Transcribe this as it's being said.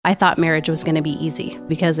I thought marriage was going to be easy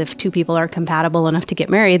because if two people are compatible enough to get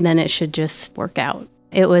married, then it should just work out.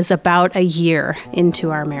 It was about a year into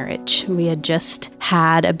our marriage. We had just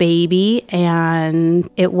had a baby, and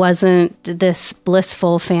it wasn't this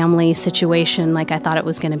blissful family situation like I thought it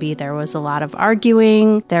was going to be. There was a lot of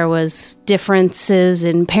arguing. There was differences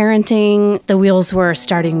in parenting. The wheels were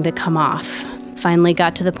starting to come off. Finally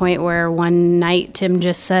got to the point where one night Tim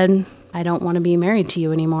just said, I don't want to be married to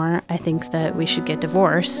you anymore. I think that we should get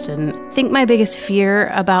divorced. And I think my biggest fear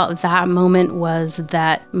about that moment was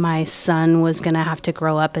that my son was going to have to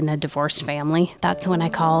grow up in a divorced family. That's when I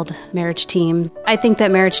called Marriage Team. I think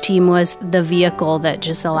that Marriage Team was the vehicle that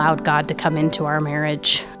just allowed God to come into our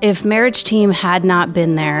marriage. If Marriage Team had not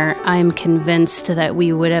been there, I'm convinced that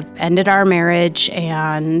we would have ended our marriage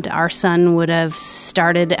and our son would have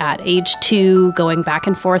started at age 2 going back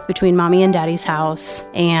and forth between mommy and daddy's house,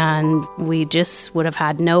 and we just would have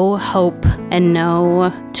had no hope and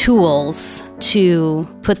no tools to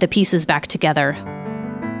put the pieces back together.